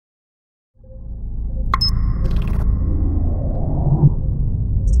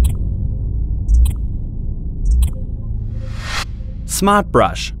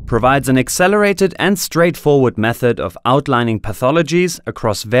Smartbrush provides an accelerated and straightforward method of outlining pathologies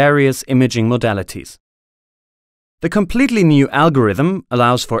across various imaging modalities. The completely new algorithm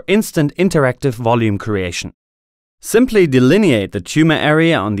allows for instant interactive volume creation. Simply delineate the tumor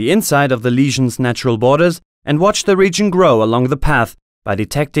area on the inside of the lesion's natural borders and watch the region grow along the path by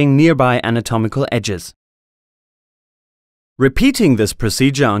detecting nearby anatomical edges. Repeating this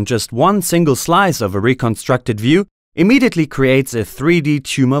procedure on just one single slice of a reconstructed view immediately creates a 3D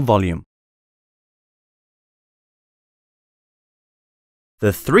tumor volume. The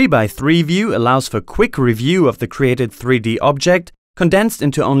 3x3 view allows for quick review of the created 3D object, condensed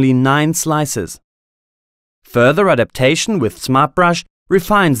into only 9 slices. Further adaptation with Smartbrush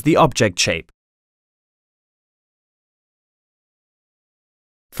refines the object shape.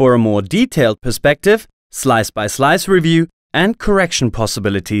 For a more detailed perspective, slice-by-slice review and correction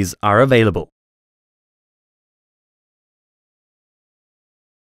possibilities are available.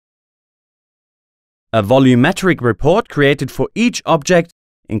 A volumetric report created for each object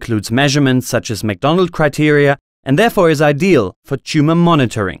includes measurements such as MacDonald criteria and therefore is ideal for tumor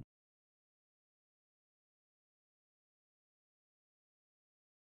monitoring.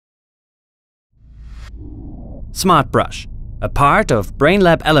 Smartbrush, a part of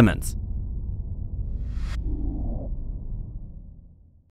Brainlab elements.